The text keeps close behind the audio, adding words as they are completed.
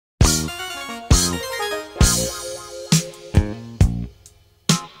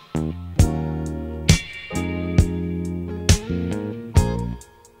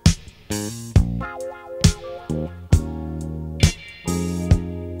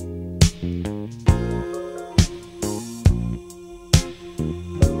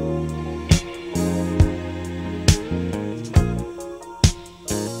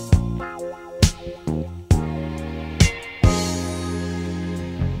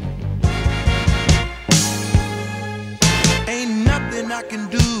nothing I can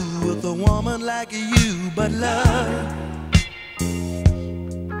do with a woman like you but love.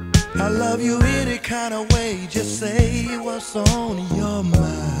 I love you any kind of way, just say what's on your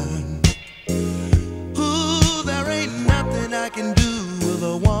mind. Ooh, there ain't nothing I can do with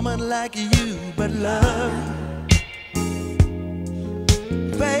a woman like you but love.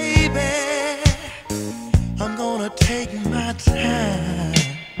 Baby, I'm gonna take my time.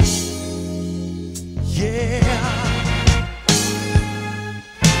 Yeah.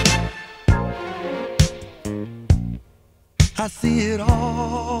 I see it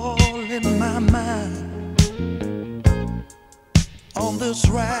all in my mind on this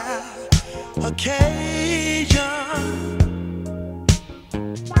rare occasion,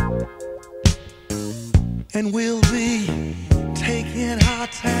 and we'll be taking our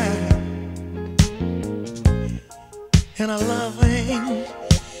time in a loving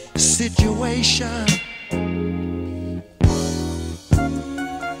situation.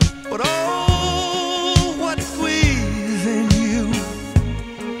 But oh, what squeezing you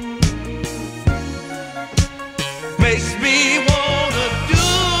makes me wanna do.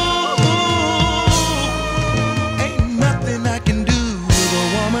 Ain't nothing I can do with a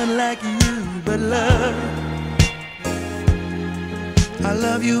woman like you but love. I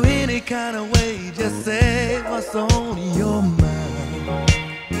love you any kind of way, just say what's on your mind.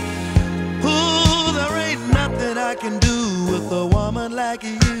 Ooh, there ain't nothing I can do with a woman like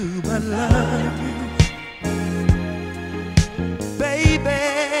you but love. Baby,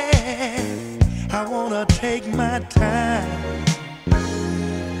 I wanna take my time.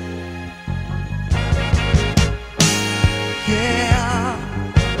 Yeah.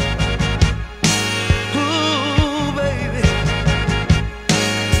 Ooh, baby.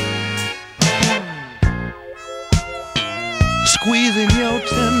 Squeezing your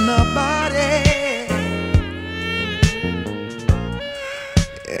tender body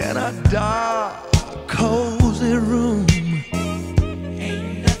in a dark, cozy room.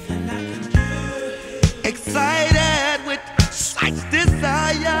 Ain't nothing I can do. Excited with such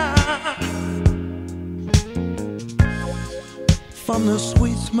desire, from the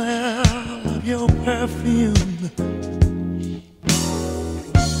sweet smell of your perfume.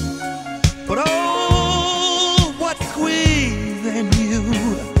 But oh, what's squeezing you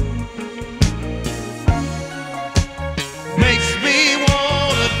makes me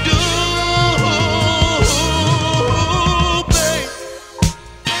wanna do, babe.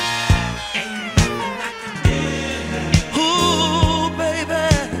 Ain't nothing I can do. Ooh, baby.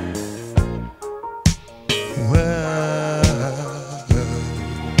 Well,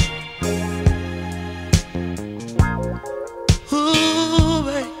 ooh,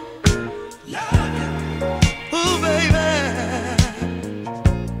 babe. Love you. Ooh, baby.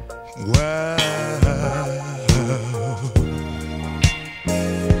 Well,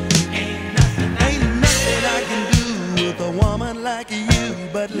 Ain't nothing I can do with a woman like you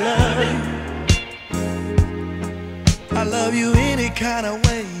but love. I love you any kind of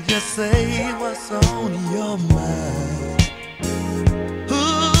way, just say what's on your mind.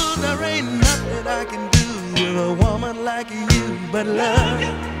 Ooh, there ain't nothing I can do with a woman like you but love.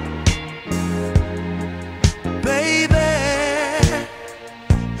 Baby,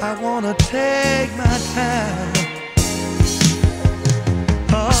 I wanna take my time.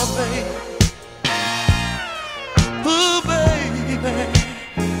 Oh, baby. Ooh, baby.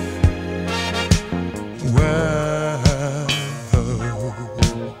 Well,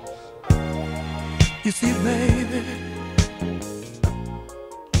 you see, baby,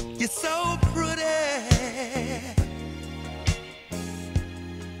 you're so pretty,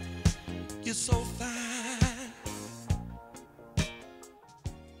 you're so fine.